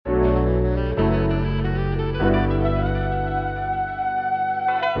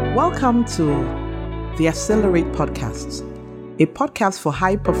Welcome to the Accelerate Podcasts, a podcast for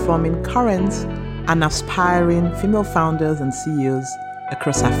high-performing current and aspiring female founders and CEOs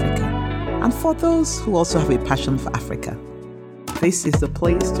across Africa, and for those who also have a passion for Africa. This is the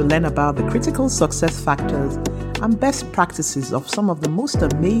place to learn about the critical success factors and best practices of some of the most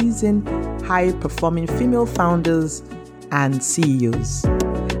amazing high-performing female founders and CEOs,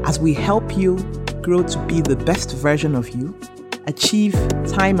 as we help you grow to be the best version of you, achieve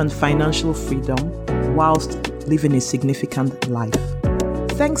time and financial freedom whilst living a significant life.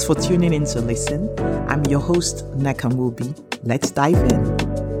 Thanks for tuning in to listen. I'm your host, Nneka Nwobi. Let's dive in.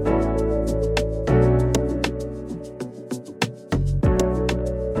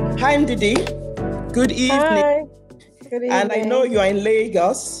 Hi, Ndidi. Good evening. Hi. Good evening. And I know you are in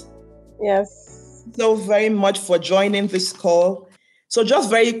Lagos. Yes. So very much for joining this call. So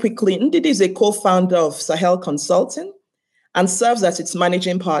just very quickly, Ndidi is a co-founder of Sahel Consulting and serves as its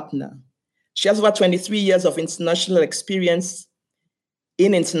managing partner. She has over 23 years of international experience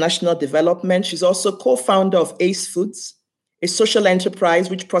in international development. She's also co-founder of Ace Foods, a social enterprise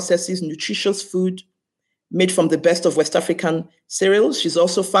which processes nutritious food made from the best of West African cereals. She's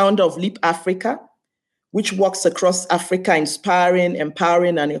also founder of Leap Africa, which works across Africa, inspiring,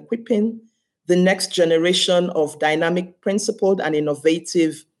 empowering, and equipping the next generation of dynamic, principled, and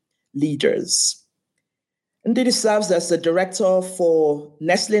innovative leaders. Ndidi serves as the director for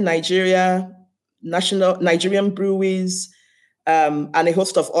Nestle Nigeria, National Nigerian Breweries, and a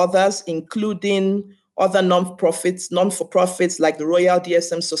host of others, including other non-for-profits like the Royal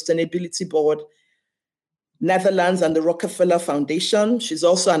DSM Sustainability Board, Netherlands, and the Rockefeller Foundation. She's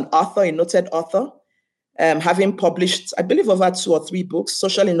also an author, a noted author, having published, I believe, over 2 or 3 books,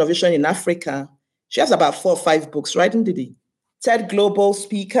 Social Innovation in Africa. She has about 4 or 5 books, right, Ndidi? TED Global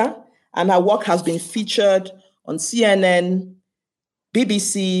speaker, and her work has been featured on CNN,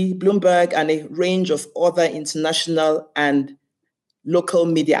 BBC, Bloomberg, and a range of other international and local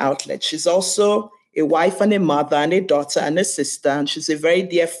media outlets. She's also a wife and a mother and a daughter and a sister, and she's a very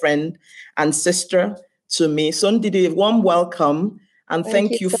dear friend and sister to me. So Ndidi, a warm welcome, and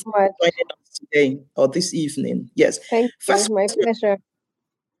thank you so for much. joining us today or this evening. Yes. Thank you. My pleasure.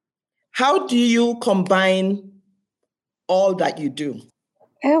 How do you combine all that you do?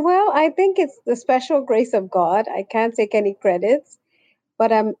 Well, I think it's the special grace of God. I can't take any credits,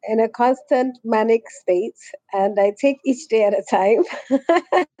 but I'm in a constant manic state and I take each day at a time.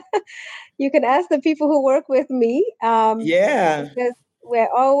 You can ask the people who work with me. Because we're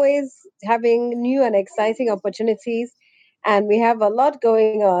always having new and exciting opportunities and we have a lot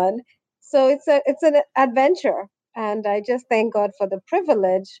going on. So it's an adventure. And I just thank God for the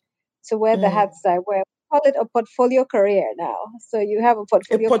privilege to wear the hats I wear. We call it a portfolio career now. So you have a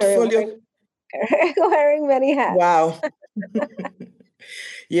portfolio career wearing many hats. Wow.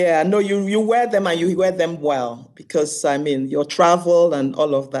 Yeah, no, you wear them and you wear them well because, I mean, your travel and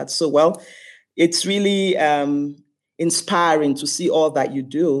all of that. So, well, it's really inspiring to see all that you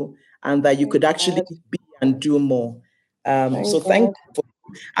do and that you could actually be and do more. Thank you.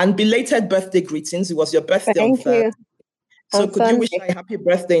 And belated birthday greetings. It was your birthday on Thursday. So could you wish me a happy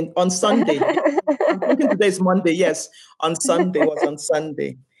birthday on Sunday? I'm thinking today is Monday. Yes, on Sunday. It was on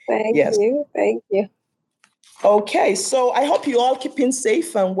Sunday. Thank you. Okay, so I hope you all keeping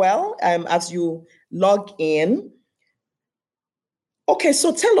safe and well as you log in. Okay,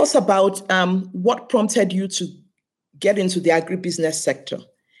 so tell us about what prompted you to get into the agribusiness sector.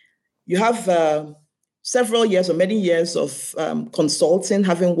 You have several years or many years of consulting,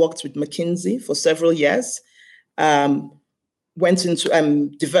 having worked with McKinsey for several years. Went into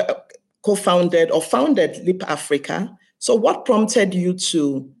co-founded or founded Leap Africa. So what prompted you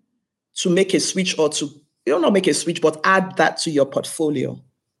to make a switch or to, not make a switch, but add that to your portfolio?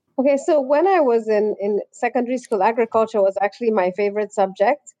 Okay, so when I was in secondary school, agriculture was actually my favorite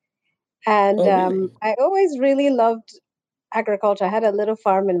subject. And really? I always really loved agriculture. I had a little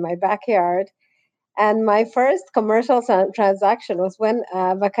farm in my backyard. And my first commercial transaction was when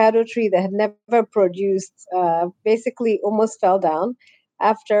an avocado tree that had never produced basically almost fell down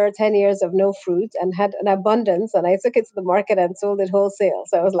after 10 years of no fruit and had an abundance. And I took it to the market and sold it wholesale.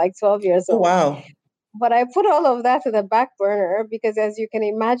 So I was like 12 years old. Oh, wow. But I put all of that to the back burner because, as you can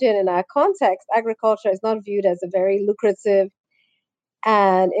imagine, in our context, agriculture is not viewed as a very lucrative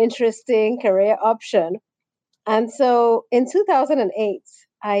and interesting career option. And so in 2008,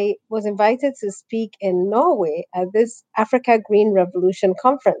 I was invited to speak in Norway at this Africa Green Revolution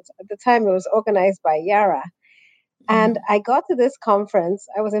conference. At the time, it was organized by Yara. And I got to this conference.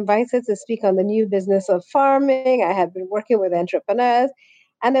 I was invited to speak on the new business of farming. I had been working with entrepreneurs.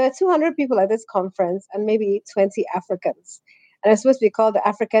 And there were 200 people at this conference and maybe 20 Africans. And it's supposed to be called the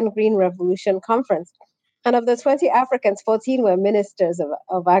African Green Revolution Conference. And of the 20 Africans, 14 were ministers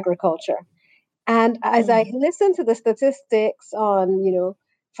of agriculture. And as I listened to the statistics on,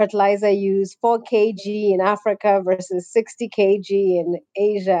 fertilizer use, 4 kg in Africa versus 60 kg in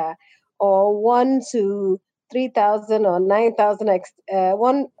Asia, or 1 to 3,000 or 9,000,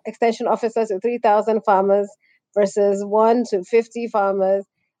 one extension officer to 3,000 farmers versus 1 to 50 farmers,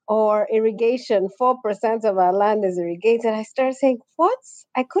 or irrigation, 4% of our land is irrigated. I started saying, what?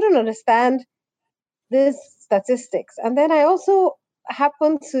 I couldn't understand these statistics. And then I also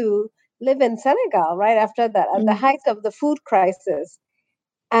happened to live in Senegal right after that, at the height of the food crisis,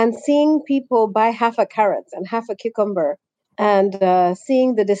 and seeing people buy half a carrot and half a cucumber, and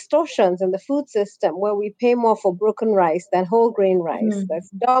seeing the distortions in the food system where we pay more for broken rice than whole grain rice that's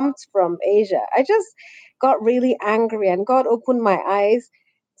dumped from Asia. I just got really angry, and God opened my eyes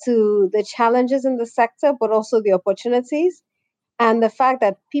to the challenges in the sector, but also the opportunities. And the fact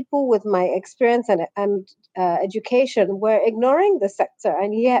that people with my experience and education were ignoring the sector,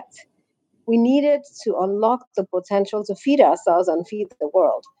 and yet we needed to unlock the potential to feed ourselves and feed the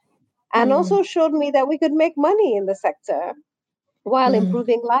world. And also showed me that we could make money in the sector while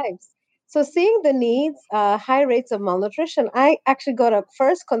improving lives. So seeing the needs, high rates of malnutrition, I actually got a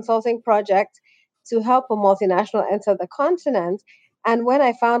first consulting project to help a multinational enter the continent. And when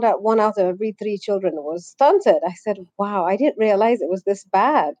I found out 1 out of every 3 children was stunted, I said, wow, I didn't realize it was this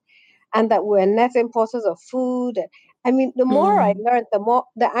bad. And that we're net importers of food. I mean, the more I learned,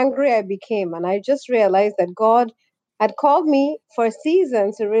 the angrier I became. And I just realized that God had called me for a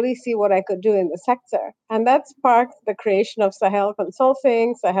season to really see what I could do in the sector. And that sparked the creation of Sahel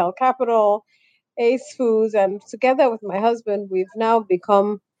Consulting, Sahel Capital, Ace Foods. And together with my husband, we've now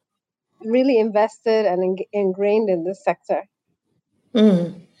become really invested and ingrained in this sector.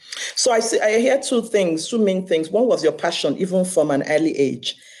 So I hear two main things. One was your passion, even from an early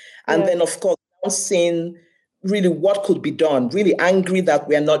age. And then, of course, seeing really what could be done, really angry that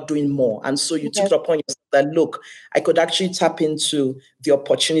we are not doing more. And so you took it upon yourself that, look, I could actually tap into the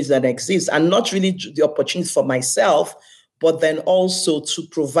opportunities that exist, and not really the opportunities for myself, but then also to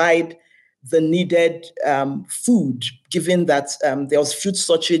provide the needed food, given that there was food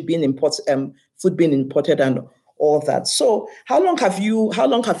shortage being imported, food being imported, and all that. So how long has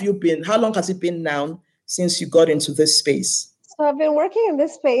it been now since you got into this space? So I've been working in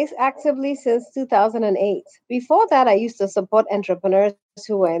this space actively since 2008. Before that, I used to support entrepreneurs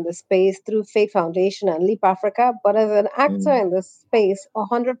who were in the space through Faith Foundation and Leap Africa. But as an actor in this space,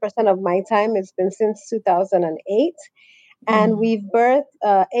 100% of my time has been since 2008. And we've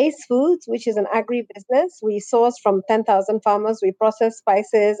birthed Ace Foods, which is an agri-business. We source from 10,000 farmers. We process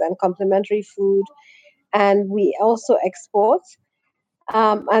spices and complementary food. And we also export.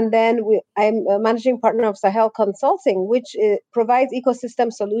 And then I'm a managing partner of Sahel Consulting, which provides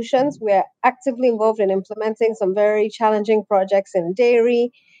ecosystem solutions. We're actively involved in implementing some very challenging projects in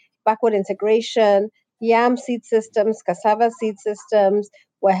dairy, backward integration, yam seed systems, cassava seed systems.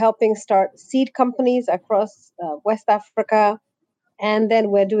 We're helping start seed companies across West Africa. And then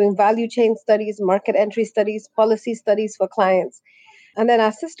we're doing value chain studies, market entry studies, policy studies for clients. And then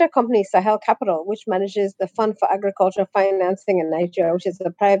our sister company, Sahel Capital, which manages the Fund for Agriculture Financing in Nigeria, which is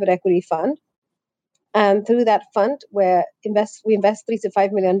a private equity fund. And through that fund, we invest $3 to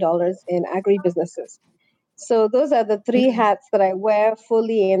 $5 million in agri-businesses. So those are the three hats that I wear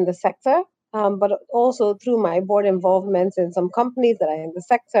fully in the sector. But also through my board involvement in some companies that are in the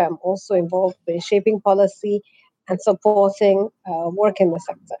sector, I'm also involved in shaping policy and supporting work in the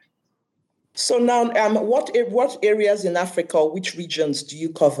sector. So now, what areas in Africa, which regions do you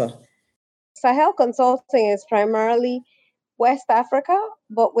cover? Sahel Consulting is primarily West Africa,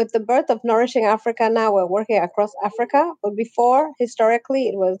 but with the birth of Nourishing Africa, now we're working across Africa. But before, historically,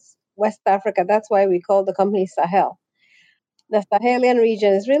 it was West Africa. That's why we call the company Sahel. The Sahelian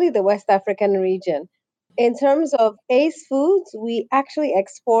region is really the West African region. In terms of Ace Foods, we actually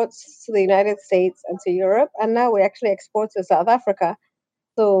export to the United States and to Europe, and now we actually export to South Africa.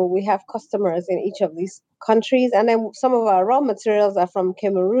 So we have customers in each of these countries. And then some of our raw materials are from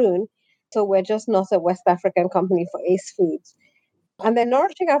Cameroon. So we're just not a West African company for Ace Foods. And then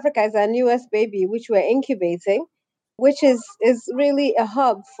Nourishing Africa is our newest baby, which we're incubating, which is really a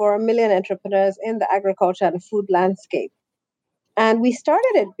hub for 1 million entrepreneurs in the agriculture and food landscape. And we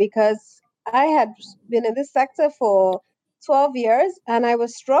started it because I had been in this sector for 12 years and I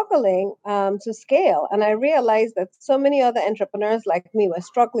was struggling to scale. And I realized that so many other entrepreneurs like me were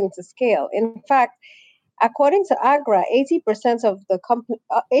struggling to scale. In fact, according to AGRA, 80% of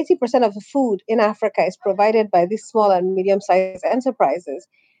the food in Africa is provided by these small and medium-sized enterprises.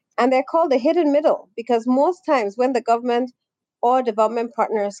 And they're called the hidden middle because most times when the government or development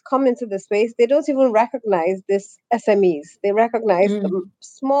partners come into the space, they don't even recognize these SMEs. They recognize the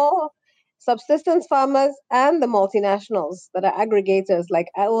small subsistence farmers and the multinationals that are aggregators like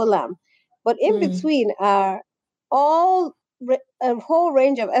Iolam. But in between are a whole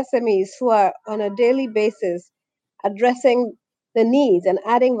range of SMEs who are on a daily basis addressing the needs and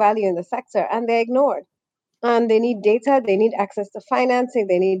adding value in the sector, and they're ignored. And they need data, they need access to financing,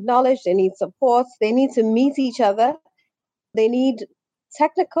 they need knowledge, they need support, they need to meet each other, they need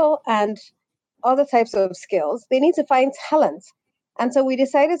technical and other types of skills. They need to find talent. And so we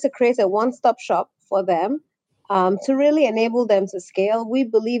decided to create a one stop shop for them to really enable them to scale. We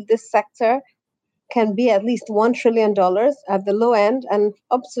believe this sector can be at least $1 trillion at the low end and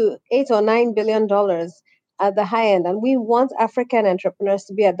up to $8 or $9 billion at the high end. And we want African entrepreneurs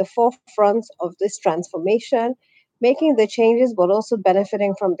to be at the forefront of this transformation, making the changes, but also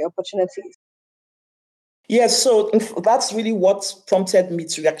benefiting from the opportunities. Yes, so that's really what prompted me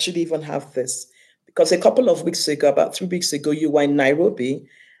to actually even have this. Because a couple of weeks ago, about 3 weeks ago, you were in Nairobi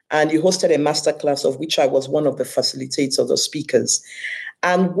and you hosted a masterclass of which I was one of the facilitators or speakers.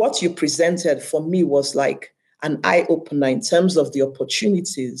 And what you presented for me was like an eye-opener in terms of the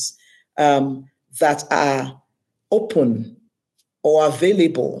opportunities that are open or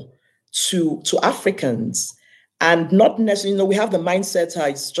available to Africans. And not necessarily, we have the mindset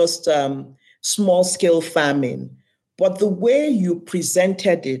it's just small-scale farming. But the way you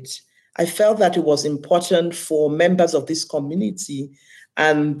presented it, I felt that it was important for members of this community,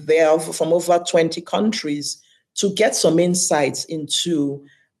 and they are from over 20 countries, to get some insights into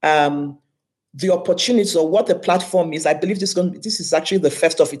the opportunities or what the platform is. I believe this is actually the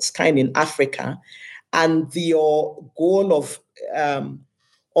first of its kind in Africa, and your goal of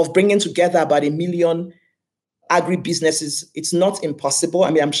bringing together about 1 million agribusinesses. It's not impossible.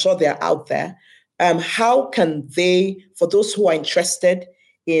 I mean, I'm sure they're out there. How can they, for those who are interested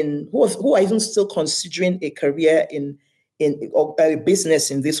in, who are even still considering a career in or a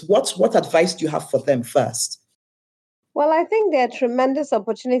business in this, what advice do you have for them first? Well, I think there are tremendous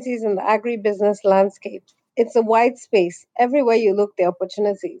opportunities in the agribusiness landscape. It's a wide space. Everywhere you look, there are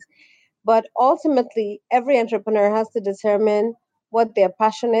opportunities. But ultimately, every entrepreneur has to determine what their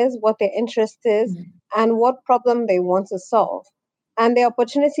passion is, what their interest is, and what problem they want to solve. And there are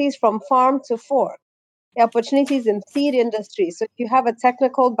opportunities from farm to fork. There are opportunities in seed industry. So if you have a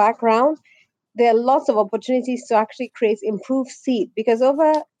technical background, there are lots of opportunities to actually create improved seed, because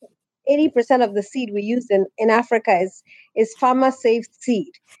over 80% of the seed we use in Africa is farmer safe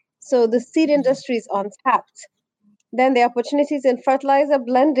seed. So the seed industry is untapped. Then there are opportunities in fertilizer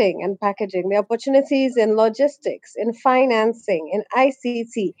blending and packaging. There are opportunities in logistics, in financing, in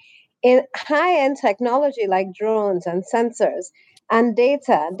ICT, in high-end technology like drones and sensors and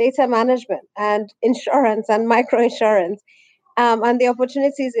data management and insurance and microinsurance. And the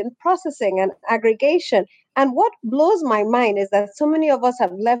opportunities in processing and aggregation. And what blows my mind is that so many of us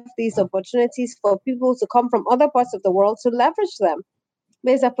have left these opportunities for people to come from other parts of the world to leverage them.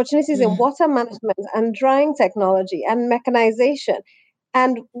 There's opportunities in water management and drying technology and mechanization.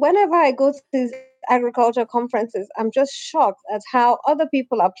 And whenever I go to these agriculture conferences, I'm just shocked at how other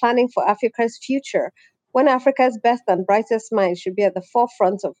people are planning for Africa's future, when Africa's best and brightest minds should be at the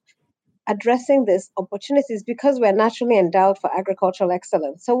forefront of addressing these opportunities, because we're naturally endowed for agricultural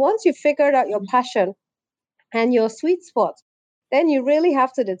excellence. So once you've figured out your passion and your sweet spot, then you really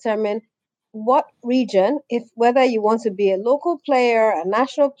have to determine what region, if whether you want to be a local player, a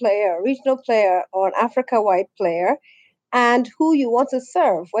national player, a regional player, or an Africa-wide player, and who you want to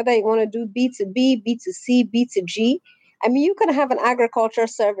serve, whether you want to do B2B, B2C, B2G. I mean, you can have an agriculture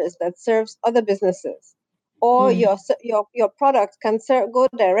service that serves other businesses, or your product can go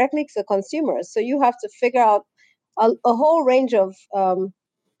directly to consumers. So you have to figure out a whole range of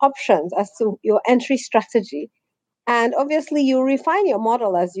options as to your entry strategy. And obviously, you refine your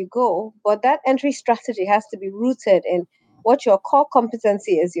model as you go, but that entry strategy has to be rooted in what your core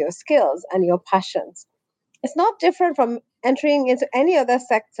competency is, your skills and your passions. It's not different from entering into any other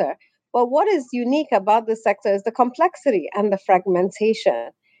sector, but what is unique about this sector is the complexity and the fragmentation.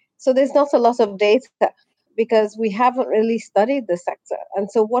 So there's not a lot of data because we haven't really studied the sector. And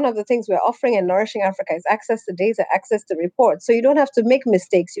so one of the things we're offering in Nourishing Africa is access to data, access to reports. So you don't have to make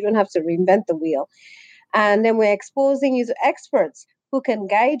mistakes, you don't have to reinvent the wheel. And then we're exposing you to experts who can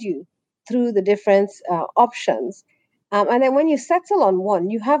guide you through the different options. And then when you settle on one,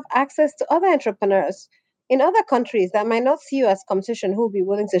 you have access to other entrepreneurs in other countries that might not see you as competition, who will be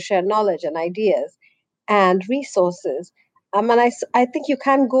willing to share knowledge and ideas and resources. And I think you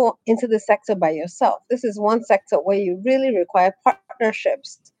can go into the sector by yourself. This is one sector where you really require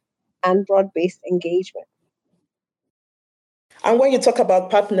partnerships and broad-based engagement. And when you talk about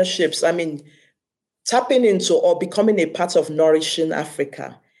partnerships, I mean, tapping into or becoming a part of Nourishing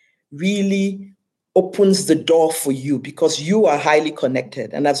Africa really opens the door for you because you are highly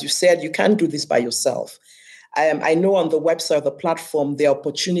connected. And as you said, you can't do this by yourself. I know on the website of the platform, there are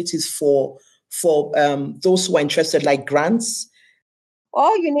opportunities for those who are interested, like grants.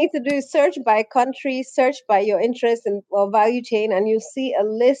 All you need to do is search by country, search by your interest in or value chain, and you see a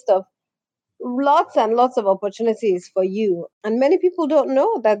list of lots and lots of opportunities for you. And many people don't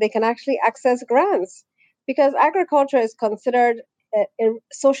know that they can actually access grants because agriculture is considered a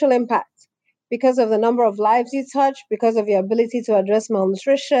social impact because of the number of lives you touch, because of your ability to address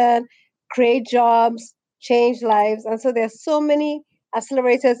malnutrition, create jobs, change lives. And so there's so many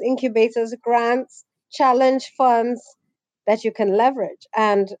accelerators, incubators, grants, challenge funds that you can leverage.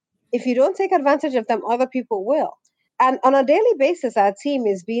 And if you don't take advantage of them, other people will. And on a daily basis, our team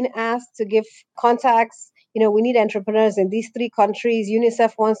is being asked to give contacts. We need entrepreneurs in these 3 countries.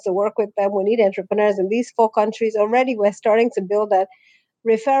 UNICEF wants to work with them. We need entrepreneurs in these 4 countries. Already, we're starting to build that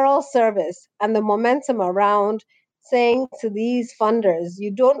referral service and the momentum around saying to these funders,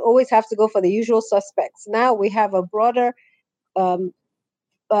 you don't always have to go for the usual suspects. Now we have a broader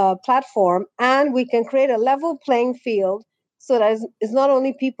platform, and we can create a level playing field so that it's not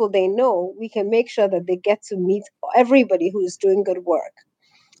only people they know, we can make sure that they get to meet everybody who is doing good work.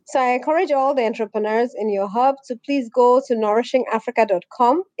 So I encourage all the entrepreneurs in your hub to please go to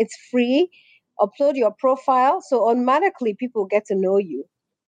nourishingafrica.com. It's free. Upload your profile so automatically people get to know you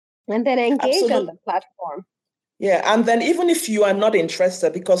and then engage on the platform. Yeah, and then even if you are not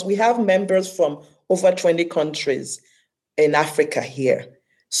interested, because we have members from over 20 countries in Africa here.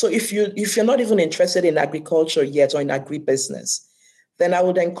 So if you're not even interested in agriculture yet or in agribusiness, then I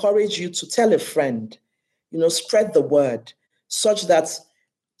would encourage you to tell a friend, spread the word such that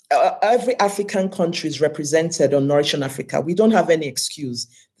every African country is represented on Nourishing Africa. We don't have any excuse.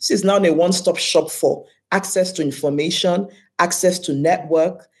 This is now a one-stop shop for access to information, access to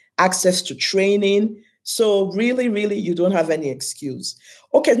network, access to training. So really, really, you don't have any excuse.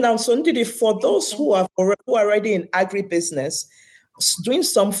 Okay, now, so Ndidi, for those who are already in agribusiness, doing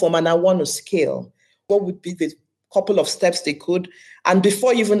some form and I want to scale, what would be the couple of steps they could? And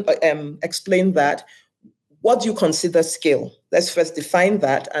before you even explain that, what do you consider scale? Let's first define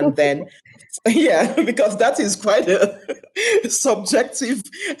that and then, yeah, because that is quite a subjective.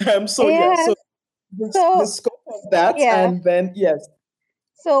 So the scope of that, and then, yes.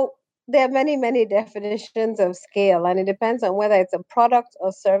 So there are many, many definitions of scale, and it depends on whether it's a product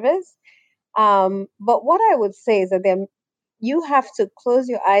or service. But what I would say is that you have to close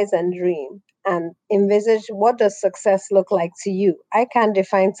your eyes and dream and envisage what does success look like to you. I can't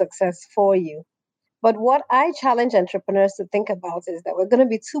define success for you. But what I challenge entrepreneurs to think about is that we're going to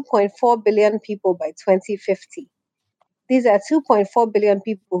be 2.4 billion people by 2050. These are 2.4 billion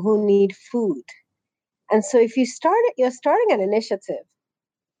people who need food. And so if you're starting an initiative,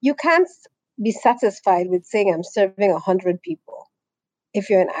 you can't be satisfied with saying I'm serving 100 people if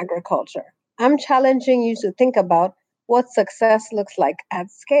you're in agriculture. I'm challenging you to think about what success looks like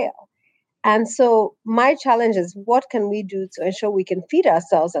at scale. And so my challenge is what can we do to ensure we can feed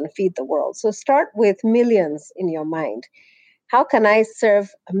ourselves and feed the world? So start with millions in your mind. How can I serve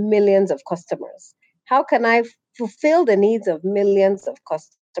millions of customers? How can I fulfill the needs of millions of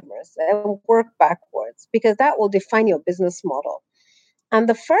customers and work backwards? Because that will define your business model. And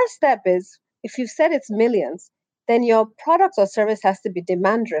the first step is if you've said it's millions, then your product or service has to be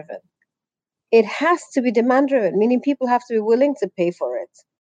demand driven. It has to be demand driven, meaning people have to be willing to pay for it.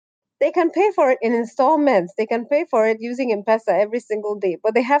 They can pay for it in installments. They can pay for it using M-Pesa every single day,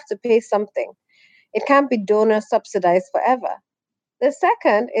 but they have to pay something. It can't be donor subsidized forever. The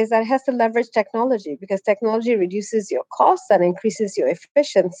second is that it has to leverage technology because technology reduces your costs and increases your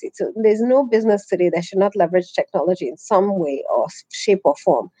efficiency. So there's no business today that should not leverage technology in some way or shape or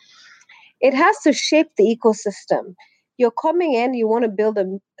form. It has to shape the ecosystem. You're coming in, you want to build a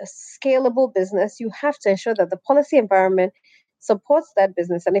scalable business, you have to ensure that the policy environment supports that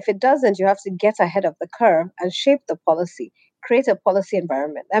business. And if it doesn't, you have to get ahead of the curve and shape the policy, create a policy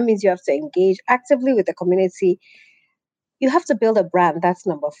environment. That means you have to engage actively with the community. You have to build a brand. That's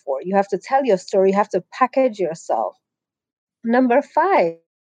number 4. You have to tell your story. You have to package yourself. Number 5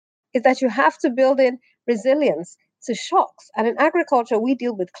 is that you have to build in resilience to shocks. And in agriculture, we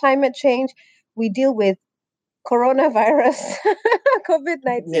deal with climate change. We deal with coronavirus,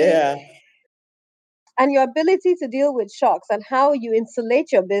 COVID-19. Yeah. And your ability to deal with shocks and how you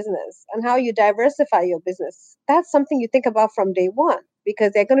insulate your business and how you diversify your business. That's something you think about from day one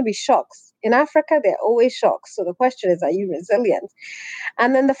because there are going to be shocks. In Africa, there are always shocks. So the question is, are you resilient?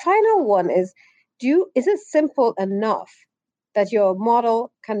 And then the final one is it simple enough that your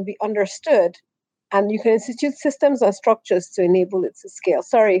model can be understood, and you can institute systems and structures to enable it to scale.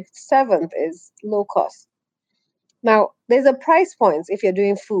 Sorry, seventh is low cost. Now, there's a price point if you're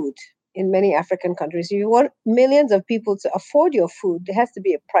doing food in many African countries. If you want millions of people to afford your food, there has to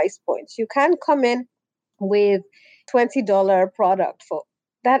be a price point. You can't come in with $20 product for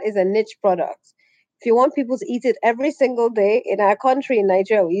that is a niche product. If you want people to eat it every single day in our country, in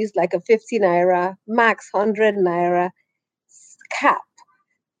Nigeria, we use like a 50 naira, max 100 naira cap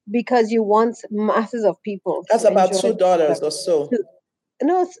because you want masses of people That's to about enjoy $2 or so.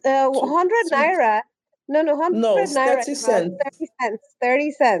 No, Two, 100 three, naira. No, no, 100 naira is 30 about cents. 30 cents.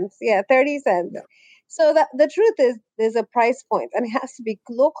 30 cents. Yeah, 30 cents. Yeah. So that the truth is there's a price point and it has to be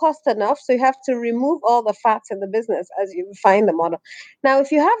low cost enough. So you have to remove all the fats in the business as you refine the model. Now,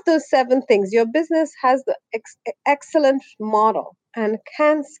 if you have those 7 things, your business has the excellent model and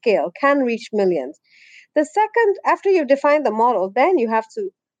can scale, can reach millions. The second, after you've defined the model, then you have to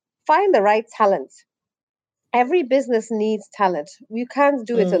find the right talent. Every business needs talent. You can't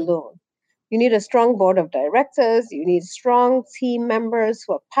do it alone. You need a strong board of directors. You need strong team members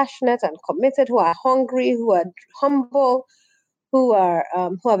who are passionate and committed, who are hungry, who are humble, who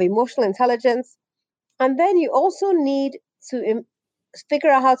have emotional intelligence. And then you also need to figure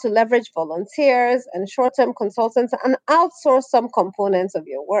out how to leverage volunteers and short-term consultants and outsource some components of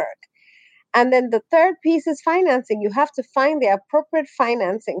your work. And then the third piece is financing. You have to find the appropriate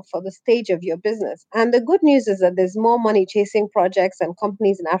financing for the stage of your business. And the good news is that there's more money chasing projects and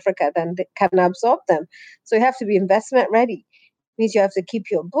companies in Africa than they can absorb them. So you have to be investment ready. It means you have to keep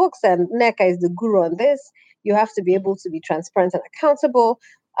your books, and NECA is the guru on this. You have to be able to be transparent and accountable.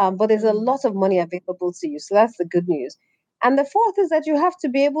 But there's a lot of money available to you. So that's the good news. And the fourth is that you have to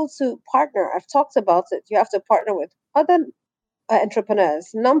be able to partner. I've talked about it. You have to partner with other entrepreneurs,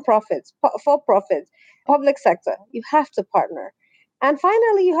 non-profits, for-profits, public sector. You have to partner. And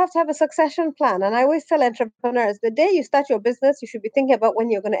finally, you have to have a succession plan. And I always tell entrepreneurs, the day you start your business, you should be thinking about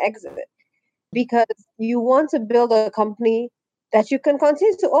when you're going to exit it, because you want to build a company that you can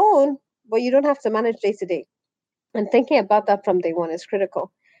continue to own, but you don't have to manage day to day. And thinking about that from day one is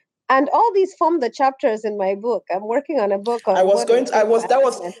critical. And all these form the chapters in my book. I'm working on a book on I was what it going to, I takes was, for that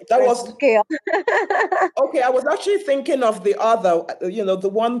entrepreneurs was, to scale. okay. I was actually thinking of the other, the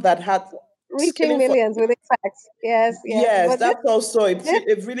one that had Reaching scaling for, millions with impact. Yes, yes. yes, But this that's also this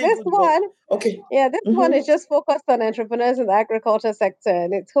a really this good book. one, Okay. yeah, this one Mm-hmm. is just focused on entrepreneurs in the agriculture sector,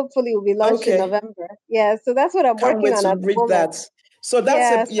 and it hopefully will be launched in Okay. November. Yeah, so that's what I'm Can't working wait on to at the read moment. that. So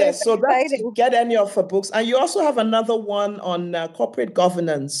Yeah, so it's so that's exciting. get any of her books. And you also have another one on corporate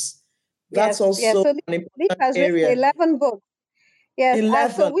governance. That's Yes, yes. also So an Leap important has written area. 11 books. Yes,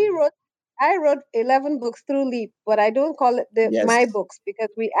 so 11. I wrote 11 books through Leap, but I don't call it Yes. my books because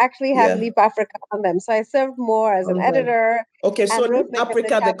we actually have Yeah. Leap Africa on them. So I served more as an On them. editor Okay. So and Leap wrote many of the Africa,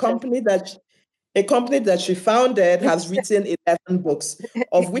 chapters. a company that she founded, has written 11 books,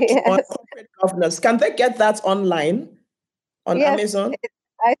 of which one Yes. corporate governance. Can they get that online on Yes, Amazon?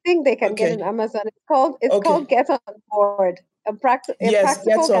 I think they can get it Okay. on Amazon. It's called Okay. Get on Board, a Yes,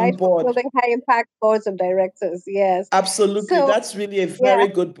 practical get guide on for board. building high impact boards of directors. Yes. Absolutely. So That's really a yeah, very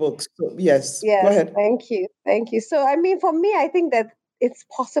good book. So, yes, go yes, ahead. thank you. So I mean, for me, I think that it's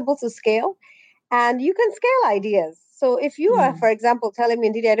possible to scale, and you can scale ideas. So if you are, for example, telling me,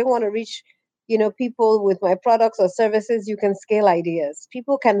 Ndidi, I don't want to reach, people with my products or services, you can scale ideas.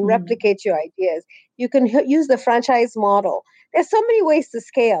 People can replicate your ideas. You can use the franchise model. There's so many ways to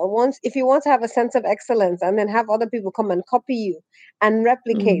scale. Once, if you want to have a sense of excellence and then have other people come and copy you and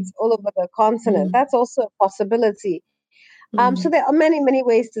replicate all over the continent, that's also a possibility. So there are many, many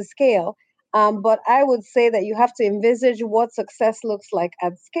ways to scale. But I would say that you have to envisage what success looks like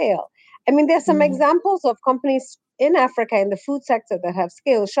at scale. I mean, there's some examples of companies in Africa in the food sector that have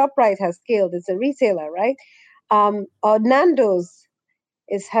scaled. ShopRite has scaled; it's a retailer, right? Or Nando's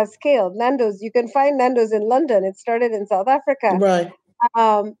has scaled. Nando's, you can find Nando's in London. It started in South Africa. Right.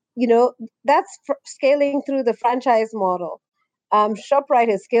 Um, you know, that's scaling through the franchise model. ShopRite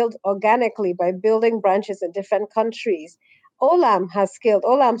has scaled organically by building branches in different countries. Olam has scaled.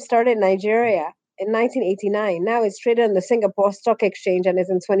 Olam started in Nigeria in 1989. Now it's traded on the Singapore Stock Exchange and is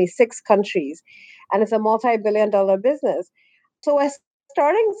in 26 countries. And it's a multi-billion-dollar business. So we're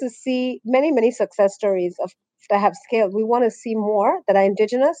starting to see many, many success stories that have scaled. We want to see more that are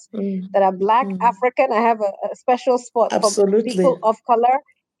indigenous, that are Black, African. I have a special spot for Absolutely. people of color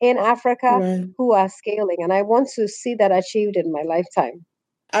in Africa Right. who are scaling. And I want to see that achieved in my lifetime.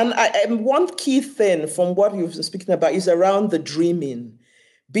 And one key thing from what you've been speaking about is around the dreaming,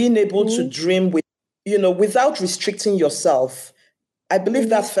 being able to Mm-hmm. dream without restricting yourself. I believe Mm-hmm.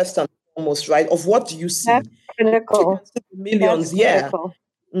 that's first and foremost, right? Of what do you see? That's If you critical. can see the That's millions, yeah. critical.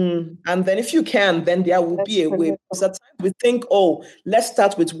 And then if you can, then there will That's be a way. Because critical. at times we think, oh, let's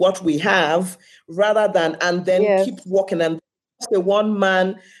start with what we have rather than, and then Yes, keep working. And the one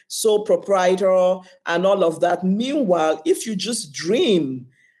man sole proprietor and all of that. Meanwhile, if you just dream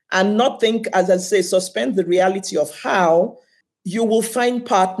and not think, as I say, suspend the reality of how, you will find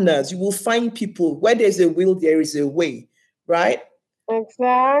partners, you will find people. Where there's a will, there is a way, right?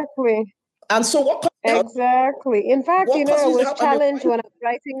 exactly. And so Exactly. In fact, what I causes was help? I mean, challenged when I was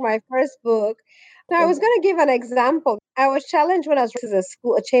writing my first book. Now, I okay. was going to give an example. I was challenged when I was writing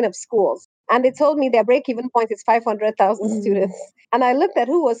a chain of schools, and they told me their break-even point is 500,000 Mm, students. And I looked at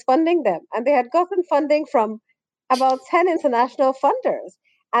who was funding them, and they had gotten funding from about 10 international funders,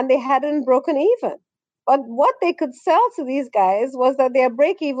 and they hadn't broken even. But what they could sell to these guys was that their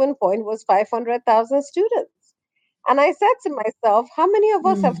break-even point was 500,000 students. And I said to myself, how many of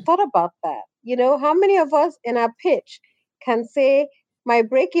us have mm, thought about that? How many of us in our pitch can say, my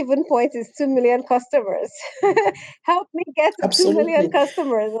break even point is 2 million customers? Help me get to 2 million absolutely.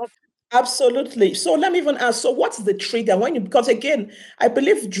 customers. Absolutely. So let me even ask, so what's the trigger when you, because again, I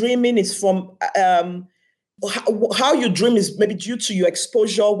believe dreaming is from how you dream is maybe due to your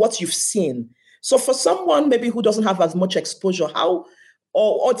exposure, what you've seen. So for someone maybe who doesn't have as much exposure, how,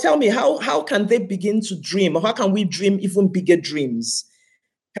 or tell me, how can they begin to dream? Or how can we dream even bigger dreams?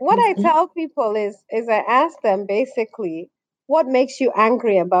 What I tell people is I ask them basically, what makes you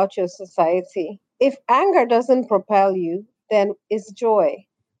angry about your society? If anger doesn't propel you, then it's joy.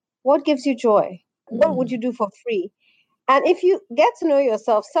 What gives you joy? What would you Mm, do for free? And if you get to know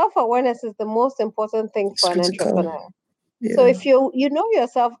yourself, self awareness is the most important thing it's for an critical. entrepreneur. So Yeah. if you know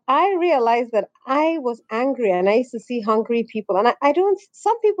yourself, I realized that I was angry and I used to see hungry people. And I don't,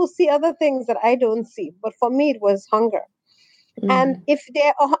 some people see other things that I don't see, but for me, it was hunger. And Mm, if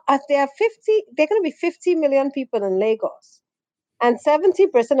there are 50, there are going to be 50 million people in Lagos, and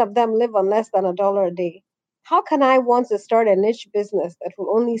 70% of them live on less than $1 a day. How can I want to start a niche business that will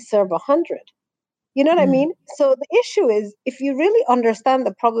only serve 100? You know what I mm, mean? So the issue is if you really understand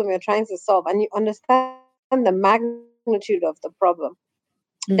the problem you're trying to solve and you understand the magnitude of the problem,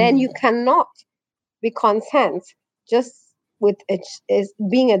 then you mm, cannot be content just with it is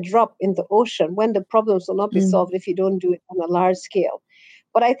being a drop in the ocean when the problems will not be solved mm, if you don't do it on a large scale.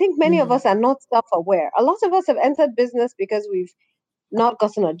 But I think many of mm. us are not self-aware. A lot of us have entered business because we've not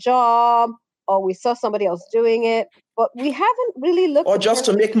gotten a job or we saw somebody else doing it, but we haven't really looked Or just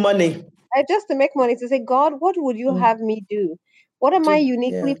to internally make money. just to make money to say, God, what would you Mm, have me do? What am I do. Yeah.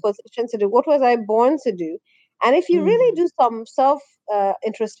 uniquely positioned to do? What was I born to do? And if you really Mm, do some self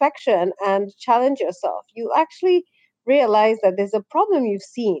introspection and challenge yourself, you actually realize that there's a problem you've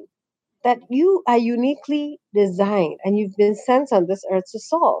seen that you are uniquely designed and you've been sent on this earth to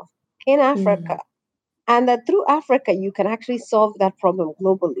solve in Africa. mm, And that through Africa, you can actually solve that problem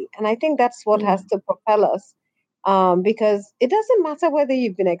globally. And I think that's what has mm. to propel us because it doesn't matter whether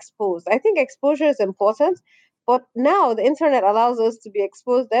you've been exposed. I think exposure is important, but now the internet allows us to be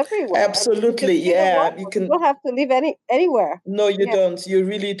exposed everywhere. I mean, you can Absolutely. see the Yeah. You world. You can. don't have to live anywhere. No, you Yeah. don't. You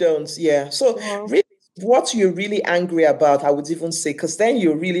really don't. Yeah. So, Mhm. really, what you're really angry about, I would even say, because then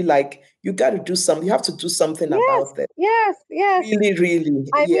you're really like, you got to do something. You have to do something Yes, about that. yes, yes. Really, really.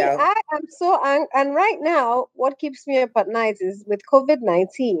 I mean, Yeah. I am so and right now, what keeps me up at night is with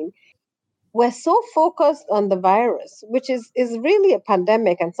COVID-19. We're so focused on the virus, which is really a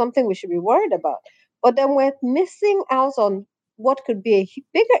pandemic and something we should be worried about. But then we're missing out on what could be a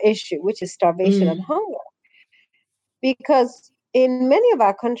bigger issue, which is starvation and Mm, hunger. Because in many of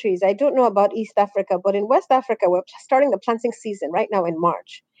our countries, I don't know about East Africa, but in West Africa, we're starting the planting season right now in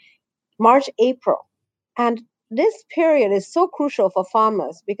March, April. And this period is so crucial for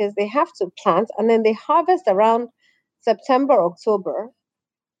farmers because they have to plant and then they harvest around September, October.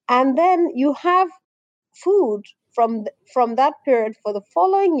 And then you have food from that period for the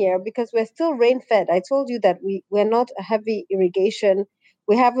following year because we're still rain fed. I told you that we're not a heavy irrigation.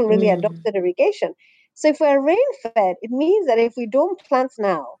 We haven't really mm, adopted irrigation. So if we're rain fed, it means that if we don't plant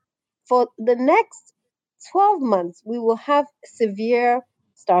now, for the next 12 months, we will have severe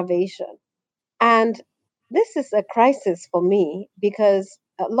starvation. And this is a crisis for me because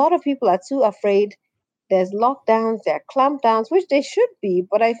a lot of people are too afraid. There's lockdowns, there are clampdowns, which they should be.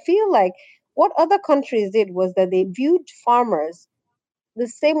 But I feel like what other countries did was that they viewed farmers the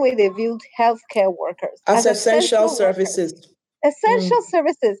same way they viewed healthcare workers as as essential essential workers, services. essential Mm,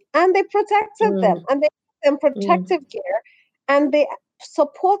 services, and they protected them mm, and they gave them mm, protective care and they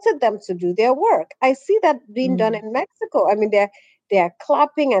supported them to do their work. I see that being done mm, in Mexico. I mean, they're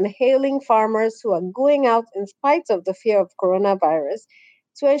clapping and hailing farmers who are going out in spite of the fear of coronavirus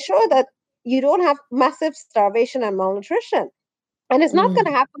to ensure that you don't have massive starvation and malnutrition. And it's not going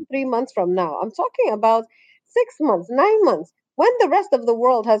to happen 3 months from now. I'm talking about 6 months, 9 months, when the rest of the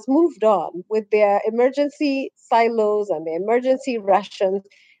world has moved on with their emergency silos and their emergency rations.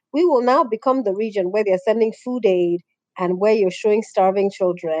 We will now become the region where they're sending food aid and where you're showing starving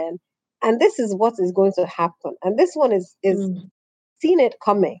children. And this is what is going to happen. And this one is seen it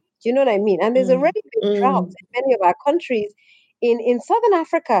coming. Do you know what I mean? And there's already been droughts in many of our countries. In Southern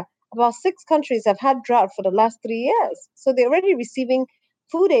Africa, about 6 countries have had drought for the last 3 years. So they're already receiving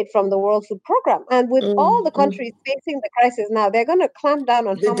food aid from the World Food Program. And with all the countries facing the crisis now, they're going to clamp down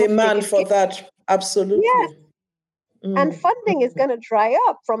on the how much they demand can for give. that. Absolutely. Yes. And funding is going to dry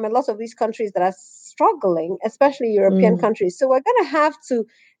up from a lot of these countries that are struggling, especially European countries. So we're going to have to,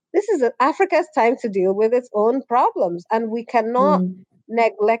 this is Africa's time to deal with its own problems. And we cannot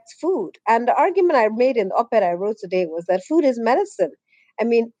neglect food. And the argument I made in the op-ed I wrote today was that food is medicine. I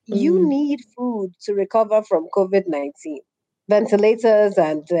mean, you need food to recover from COVID-19, ventilators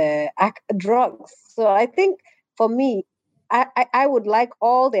and drugs. So I think for me, I would like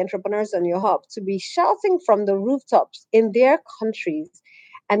all the entrepreneurs on your hub to be shouting from the rooftops in their countries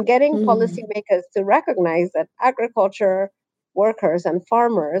and getting policymakers to recognize that agriculture workers and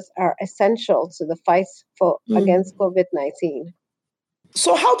farmers are essential to the fight against COVID-19.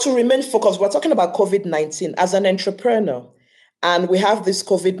 So how to remain focused? We're talking about COVID-19 as an entrepreneur, and we have this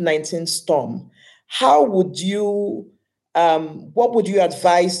COVID-19 storm. How would you, what would you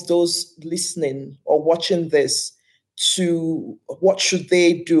advise those listening or watching this to, what should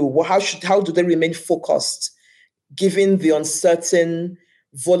they do? How do they remain focused given the uncertain,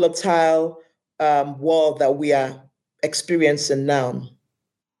 volatile world that we are experiencing now?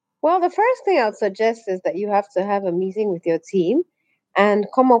 Well, the first thing I would suggest is that you have to have a meeting with your team and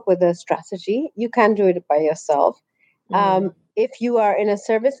come up with a strategy. You can't do it by yourself. If you are in a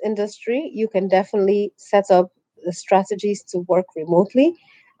service industry, you can definitely set up the strategies to work remotely,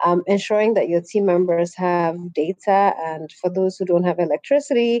 ensuring that your team members have data, and for those who don't have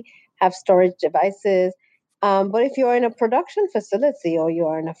electricity, have storage devices. But if you're in a production facility or you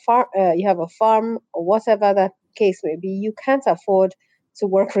are in a farm, you have a farm or whatever that case may be, you can't afford to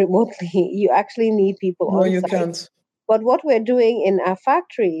work remotely. You actually need people No, on you site. can't. But what we're doing in our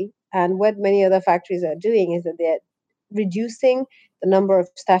factory and what many other factories are doing is that they're reducing the number of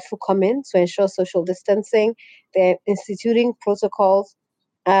staff who come in to ensure social distancing. They're instituting protocols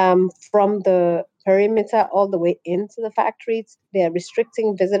from the perimeter all the way into the factories. They're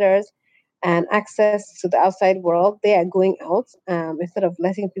restricting visitors and access to the outside world. They are going out instead of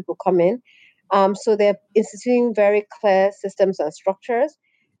letting people come in. So they're instituting very clear systems and structures.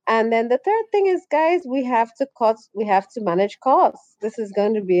 And then the third thing is, guys, we have to manage costs. This is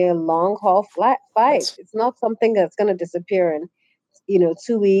going to be a long haul fight. It's not something that's going to disappear in,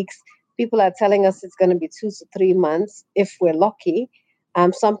 2 weeks. People are telling us it's going to be 2 to 3 months if we're lucky.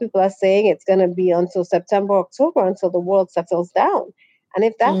 Some people are saying it's going to be until September, October, until the world settles down. And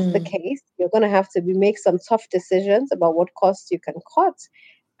if that's the case, you're going to have to make some tough decisions about what costs you can cut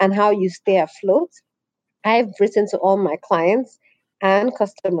and how you stay afloat. I've written to all my clients and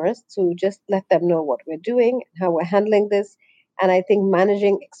customers to just let them know what we're doing and how we're handling this. And I think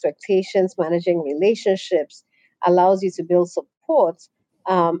managing expectations, managing relationships allows you to build support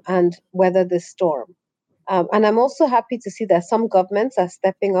and weather this storm. And I'm also happy to see that some governments are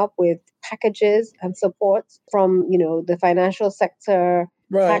stepping up with packages and support from, the financial sector,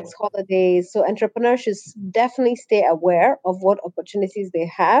 tax holidays. So entrepreneurs should definitely stay aware of what opportunities they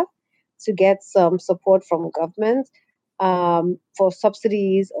have to get some support from government for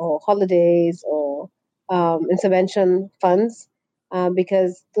subsidies or holidays or intervention funds,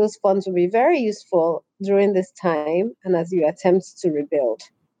 because those funds will be very useful during this time and as you attempt to rebuild.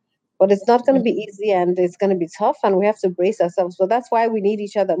 But it's not going to be easy and it's going to be tough, and we have to brace ourselves. So that's why we need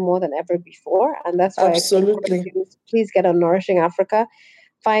each other more than ever before. And that's why Absolutely. I think please get on Nourishing Africa,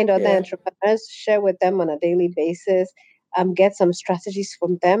 find other entrepreneurs, share with them on a daily basis, get some strategies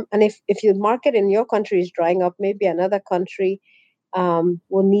from them. And if your market in your country is drying up, maybe another country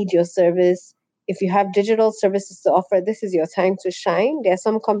will need your service. If you have digital services to offer, this is your time to shine. There are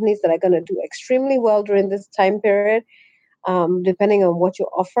some companies that are going to do extremely well during this time period, depending on what you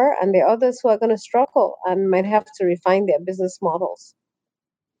offer. And there are others who are going to struggle and might have to refine their business models.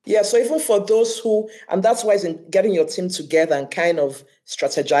 Yeah, so even for those who, and that's why it's in getting your team together and kind of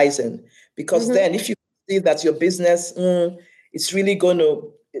strategizing, because then if you see that your business, it's really going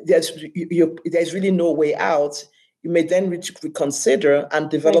to, there's really no way out, you may then reconsider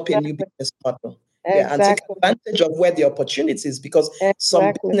and develop a new business model. Yeah, and take advantage of where the opportunities, because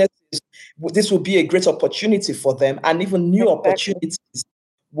some businesses, this will be a great opportunity for them, and even new opportunities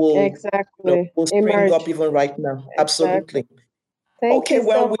will, Exactly. will spring up Emerge. even right now. Exactly. Absolutely. Thank Okay, you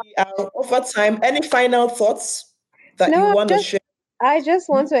well, so we much. are over time. Any final thoughts that you No, want to share? I just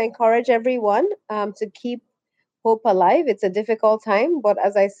want to encourage everyone to keep hope alive. It's a difficult time, but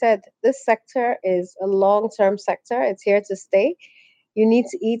as I said, this sector is a long-term sector. It's here to stay. You need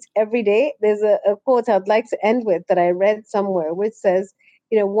to eat every day. There's a quote I'd like to end with that I read somewhere, which says,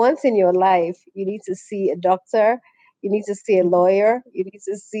 once in your life, you need to see a doctor, you need to see a lawyer, you need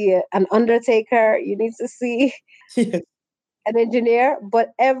to see an undertaker, you need to see Yes. an engineer, but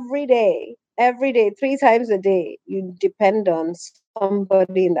every day, 3 times a day, you depend on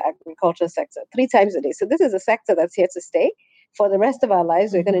somebody in the agriculture sector, 3 times a day. So this is a sector that's here to stay. For the rest of our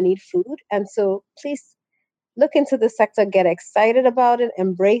lives, we're going to Mhm. need food. And so please look into the sector, get excited about it,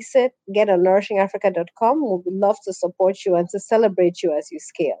 embrace it, get on nourishingafrica.com. We would love to support you and to celebrate you as you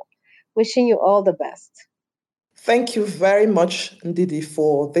scale. Wishing you all the best. Thank you very much, Ndidi,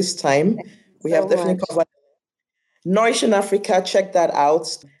 for this time. We have So definitely much. covered Nourishing Africa. Check that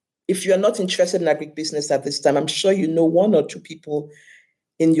out. If you're not interested in agribusiness at this time, I'm sure you know one or two people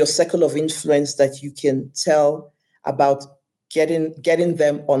in your circle of influence that you can tell about getting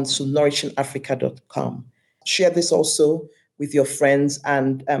them onto nourishingafrica.com. Share this also with your friends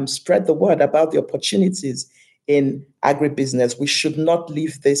and spread the word about the opportunities in agribusiness. We should not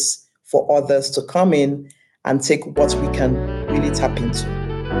leave this for others to come in and take what we can really tap into.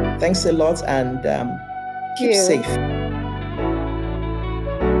 Thanks a lot, and keep safe.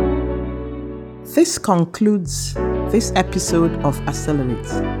 This concludes this episode of Accelerate.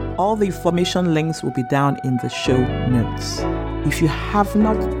 All the information links will be down in the show notes. If you have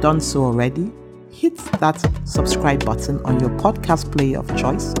not done so already, hit that subscribe button on your podcast player of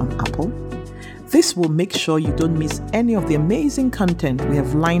choice on Apple. This will make sure you don't miss any of the amazing content we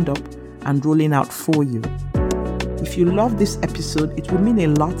have lined up and rolling out for you. If you love this episode, it will mean a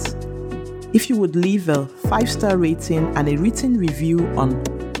lot if you would leave a 5-star rating and a written review on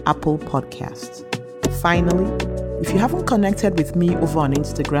Apple Podcasts. Finally, if you haven't connected with me over on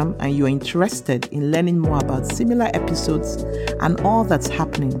Instagram and you're interested in learning more about similar episodes and all that's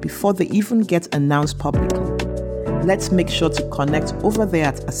happening before they even get announced publicly, let's make sure to connect over there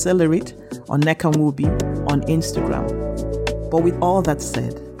at Accelerate or Nekanwubi on Instagram. But with all that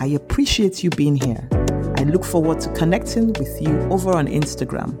said, I appreciate you being here. I look forward to connecting with you over on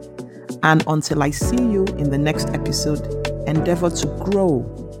Instagram. And until I see you in the next episode, endeavor to grow,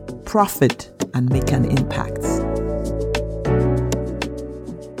 profit, and make an impact.